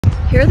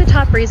Here are the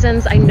top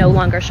reasons I no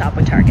longer shop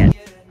with Target.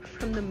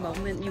 From the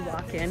moment you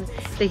walk in,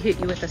 they hit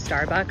you with a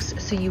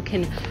Starbucks so you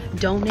can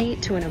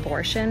donate to an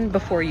abortion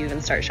before you even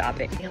start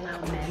shopping. They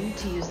allow men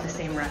to use the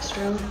same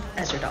restroom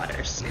as your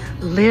daughters.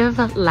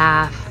 Live,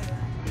 laugh,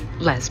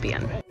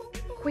 lesbian.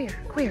 Queer,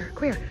 queer,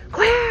 queer,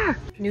 queer!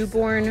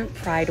 Newborn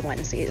pride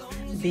onesies.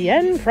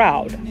 Bien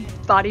proud.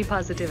 Body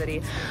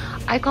positivity.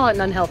 I call it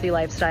an unhealthy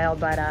lifestyle,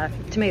 but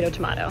tomato,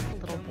 tomato.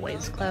 Little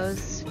boys'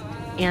 clothes.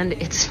 And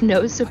it's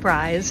no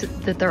surprise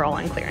that they're all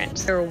on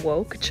clearance. There are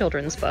woke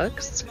children's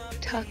books,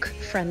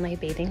 tuck-friendly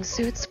bathing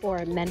suits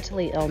for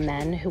mentally ill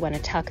men who want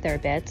to tuck their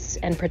bits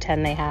and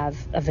pretend they have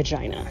a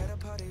vagina.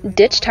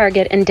 Ditch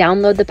Target and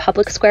download the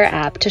Public Square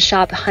app to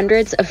shop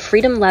hundreds of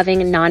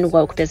freedom-loving,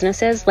 non-woke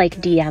businesses like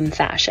DM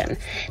Fashion.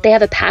 They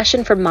have a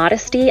passion for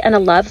modesty and a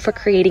love for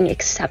creating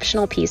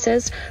exceptional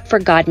pieces for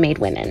God-made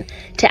women.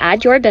 To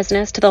add your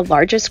business to the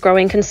largest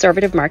growing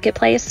conservative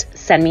marketplace,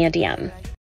 send me a DM.